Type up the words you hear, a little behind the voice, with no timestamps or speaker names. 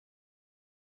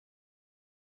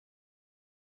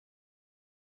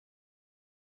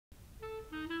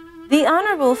The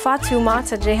Honorable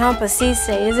Fatoumata Jahumpa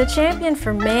Ceesay is a champion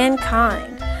for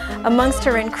mankind. Amongst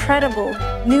her incredible,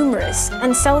 numerous,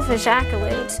 and selfish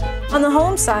accolades, on the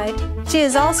home side, she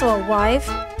is also a wife,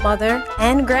 mother,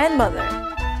 and grandmother.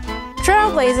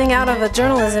 Trailblazing out of a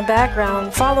journalism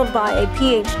background followed by a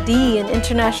PhD in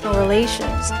international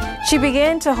relations, she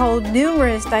began to hold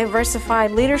numerous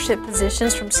diversified leadership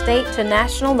positions from state to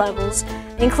national levels,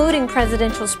 including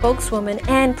presidential spokeswoman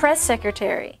and press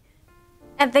secretary.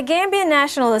 At the Gambian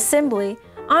National Assembly,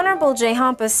 Honorable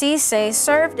Jahumpa Ceesay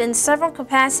served in several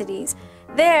capacities.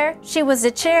 There, she was the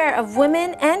chair of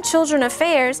Women and Children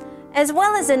Affairs, as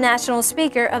well as the National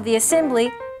Speaker of the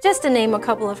Assembly, just to name a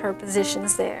couple of her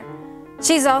positions there.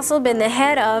 She's also been the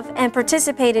head of and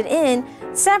participated in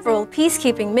several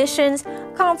peacekeeping missions,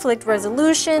 conflict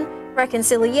resolution,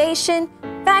 reconciliation,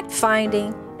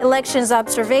 fact-finding, elections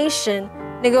observation,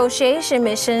 negotiation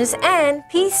missions, and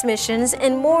peace missions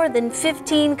in more than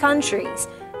 15 countries,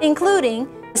 including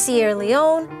Sierra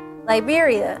Leone,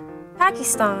 Liberia,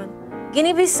 Pakistan,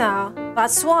 Guinea-Bissau,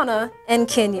 Botswana, and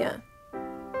Kenya.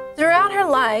 Throughout her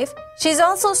life, she's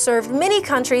also served many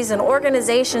countries and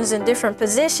organizations in different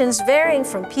positions varying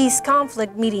from peace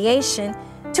conflict mediation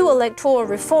to electoral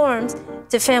reforms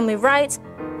to family rights,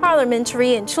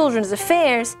 parliamentary and children's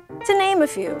affairs, to name a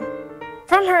few.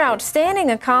 From her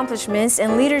outstanding accomplishments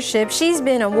and leadership, she's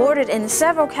been awarded in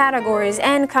several categories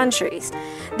and countries.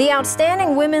 The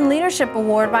Outstanding Women Leadership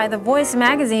Award by The Voice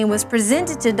magazine was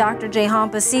presented to Dr.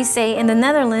 Jahumpa Ceesay in the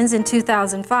Netherlands in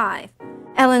 2005.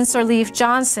 Ellen Sirleaf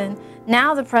Johnson,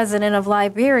 now the president of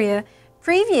Liberia,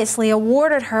 previously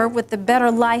awarded her with the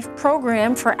Better Life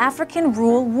Program for African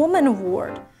Rural Woman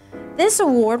Award. This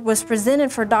award was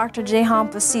presented for Dr.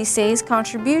 Jahumpa Ceesay's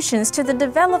contributions to the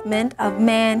development of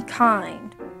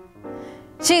mankind.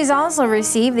 She's also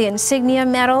received the Insignia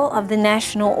Medal of the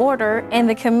National Order and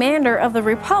the Commander of the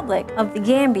Republic of the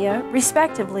Gambia,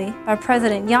 respectively, by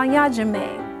President Yahya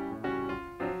Jammeh.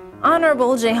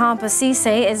 Honorable Jahumpa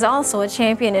Ceesay is also a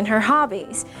champion in her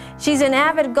hobbies. She's an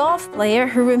avid golf player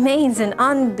who remains an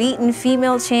unbeaten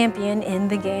female champion in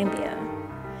the Gambia.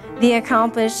 The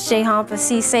accomplished Jahumpa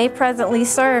Ceesay presently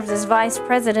serves as Vice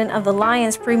President of the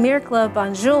Lions Premier Club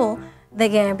Banjul, the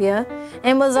Gambia,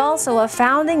 and was also a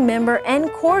founding member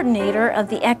and coordinator of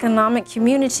the Economic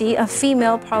Community of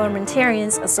Female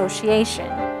Parliamentarians Association.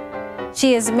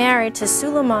 She is married to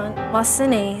Suleiman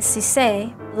Wassane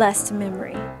Ceesay, blessed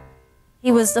memory.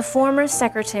 He was the former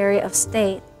Secretary of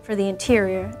State for the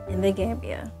Interior in the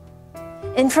Gambia.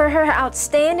 And for her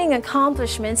outstanding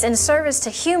accomplishments and service to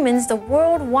humans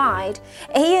worldwide,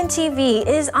 ANTV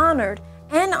is honored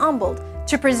and humbled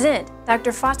to present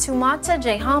Dr. Fatoumata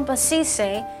Jahumpa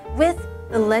Ceesay with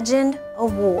the Legend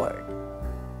Award.